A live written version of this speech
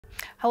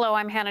Hello,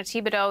 I'm Hannah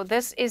Thibodeau.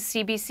 This is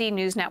CBC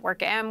News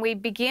Network, and we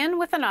begin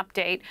with an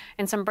update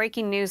and some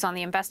breaking news on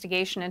the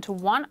investigation into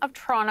one of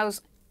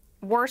Toronto's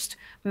worst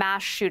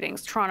mass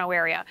shootings, Toronto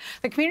area.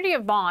 The community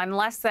of Vaughan,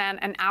 less than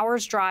an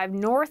hour's drive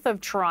north of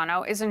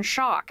Toronto, is in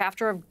shock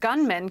after a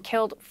gunman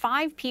killed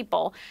 5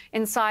 people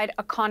inside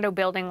a condo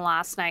building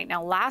last night.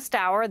 Now, last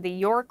hour, the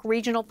York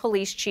Regional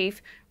Police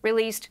Chief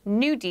released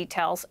new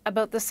details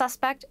about the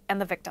suspect and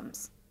the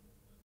victims.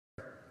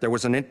 There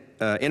was an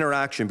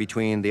interaction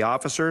between the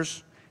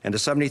officers and a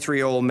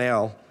 73-year-old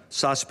male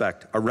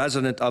suspect, a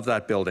resident of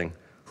that building,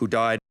 who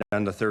died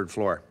on the 3rd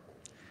floor.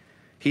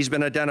 He's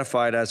been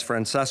identified as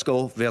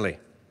Francesco Villi.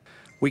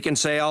 We can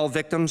say all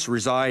victims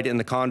reside in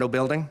the condo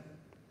building.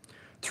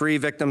 3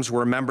 victims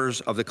were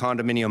members of the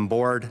condominium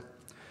board,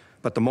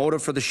 but the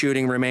motive for the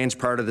shooting remains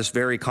part of this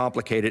very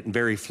complicated and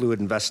very fluid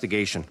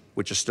investigation,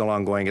 which is still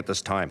ongoing at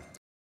this time.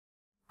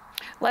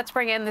 Let's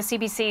bring in the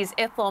CBC's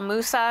Ithil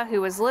Musa,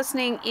 who is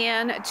listening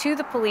in to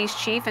the police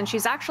chief, and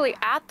she's actually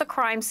at the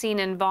crime scene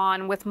in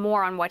Vaughan with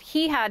more on what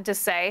he had to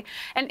say.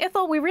 And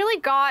Ithil, we really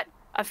got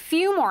a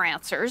few more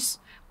answers,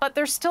 but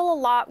there's still a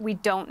lot we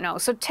don't know.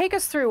 So take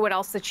us through what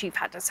else the chief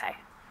had to say.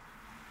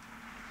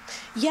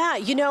 Yeah,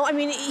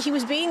 he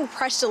was being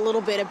pressed a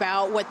little bit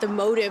about what the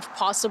motive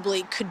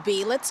possibly could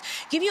be. Let's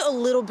give you a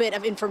little bit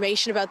of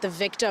information about the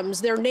victims.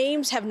 Their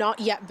names have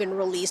not yet been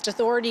released.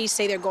 Authorities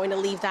say they're going to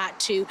leave that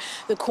to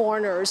the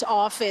coroner's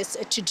office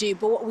to do.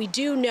 But what we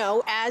do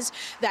know, as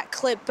that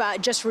clip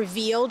just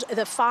revealed,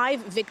 the 5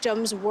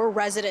 victims were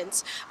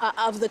residents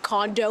of the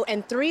condo,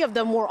 and 3 of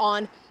them were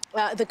on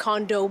the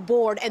condo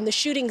board, and the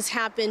shootings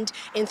happened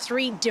in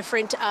 3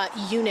 different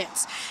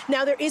units.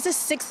 Now, there is a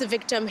 6th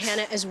victim,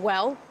 Hannah, as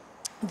well.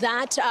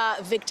 That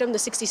victim, the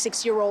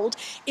 66-year-old,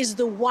 is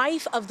the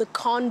wife of the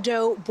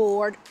condo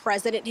board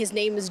president. His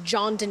name is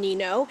John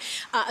Danino.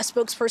 A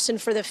spokesperson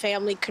for the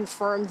family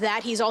confirmed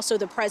that. He's also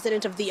the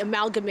president of the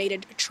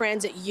Amalgamated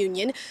Transit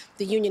Union.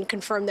 The union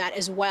confirmed that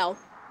as well.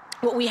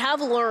 What we have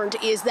learned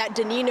is that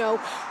Danino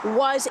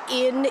was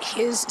in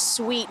his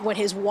suite when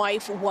his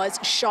wife was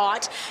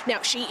shot.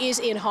 Now, she is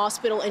in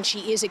hospital and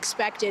she is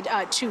expected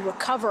to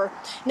recover.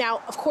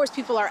 Now, of course,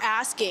 people are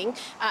asking,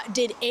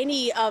 did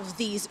any of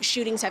these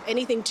shootings have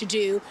anything to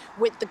do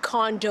with the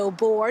condo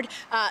board?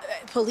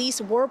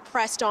 Police were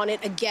pressed on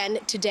it again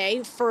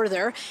today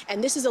further,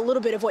 and this is a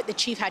little bit of what the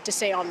chief had to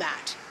say on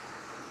that.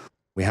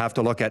 We have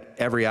to look at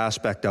every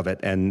aspect of it,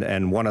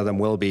 and one of them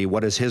will be,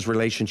 what is his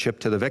relationship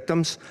to the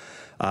victims?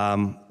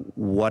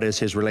 What is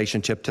his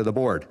relationship to the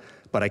board?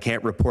 But I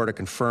can't report or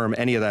confirm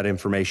any of that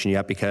information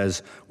yet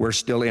because we're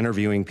still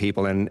interviewing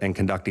people and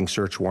conducting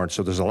search warrants.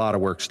 So there's a lot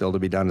of work still to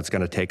be done. It's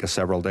going to take us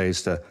several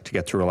days to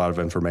get through a lot of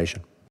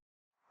information.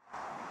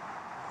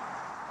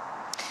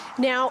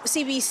 Now,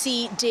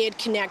 CBC did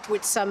connect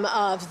with some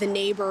of the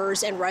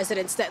neighbors and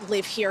residents that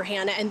live here,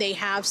 Hannah, and they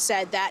have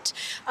said that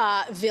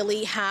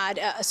Villi had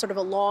a sort of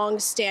a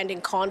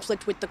long-standing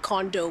conflict with the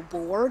condo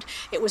board.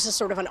 It was a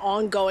sort of an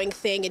ongoing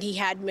thing, and he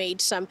had made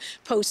some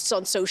posts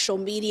on social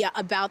media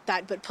about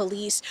that, but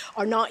police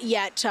are not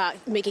yet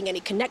making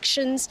any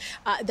connections.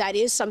 That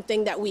is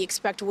something that we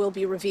expect will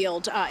be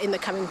revealed in the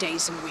coming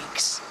days and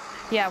weeks.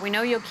 Yeah, we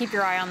know you'll keep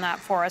your eye on that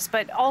for us.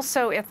 But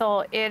also,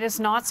 Ithil, it is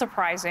not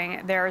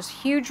surprising. There's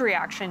huge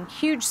reaction,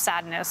 huge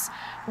sadness.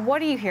 What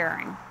are you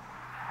hearing?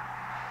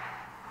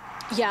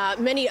 Yeah,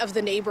 many of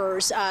the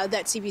neighbors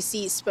that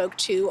CBC spoke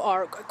to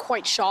are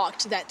quite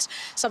shocked that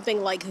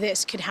something like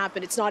this could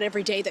happen. It's not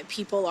every day that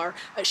people are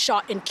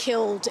shot and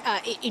killed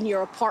in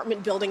your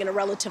apartment building in a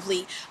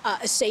relatively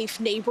safe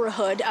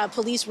neighborhood.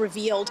 Police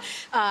revealed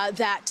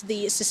that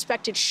the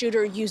suspected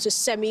shooter used a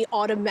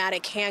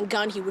semi-automatic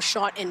handgun. He was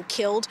shot and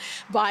killed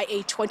by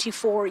a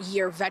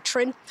 24-year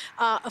veteran.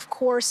 Of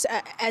course,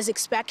 as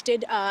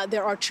expected,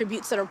 there are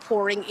tributes that are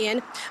pouring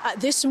in.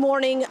 This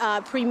morning,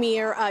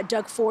 Premier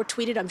Doug Ford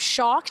tweeted, "I'm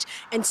shocked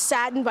and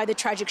saddened by the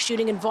tragic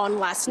shooting in Vaughan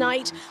last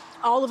night.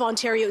 All of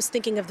Ontario is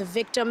thinking of the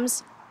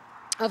victims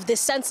of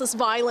this senseless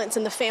violence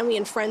and the family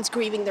and friends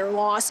grieving their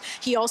loss."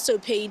 He also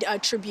paid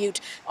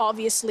tribute,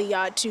 obviously,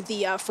 to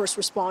the first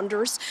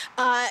responders.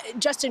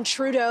 Justin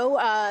Trudeau,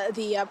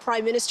 the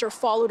Prime Minister,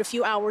 followed a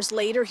few hours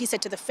later. He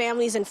said to the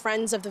families and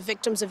friends of the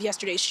victims of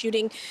yesterday's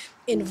shooting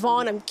in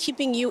Vaughan, "I'm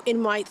keeping you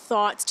in my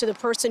thoughts. To the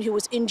person who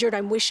was injured,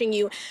 I'm wishing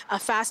you a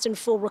fast and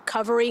full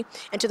recovery.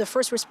 And to the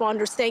first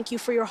responders, thank you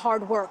for your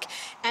hard work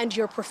and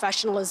your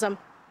professionalism."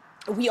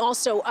 We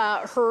also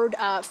heard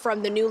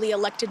from the newly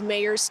elected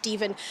mayor,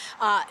 Stephen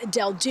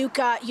Del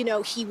Duca.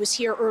 He was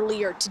here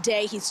earlier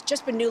today. He's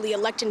just been newly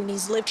elected and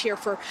he's lived here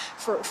for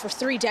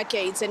 3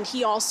 decades. And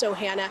he also,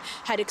 Hannah,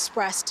 had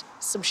expressed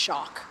some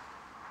shock.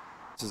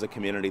 This is a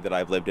community that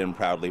I've lived in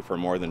proudly for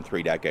more than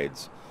 3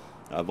 decades.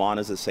 Vaughan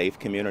is a safe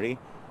community,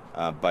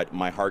 but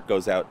my heart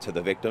goes out to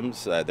the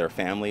victims, their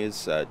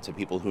families, to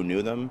people who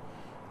knew them.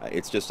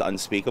 It's just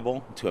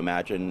unspeakable to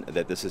imagine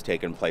that this has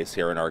taken place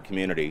here in our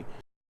community.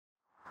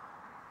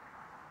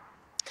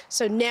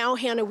 So now,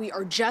 Hannah, we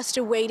are just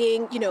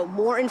awaiting,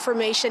 more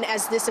information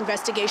as this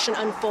investigation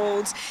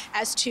unfolds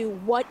as to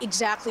what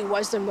exactly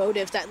was the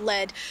motive that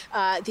led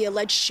the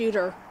alleged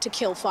shooter to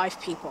kill 5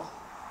 people.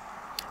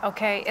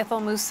 Okay,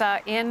 Ithil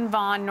Musa in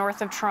Vaughan,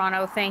 north of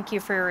Toronto. Thank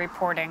you for your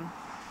reporting.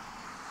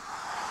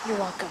 You're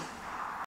welcome.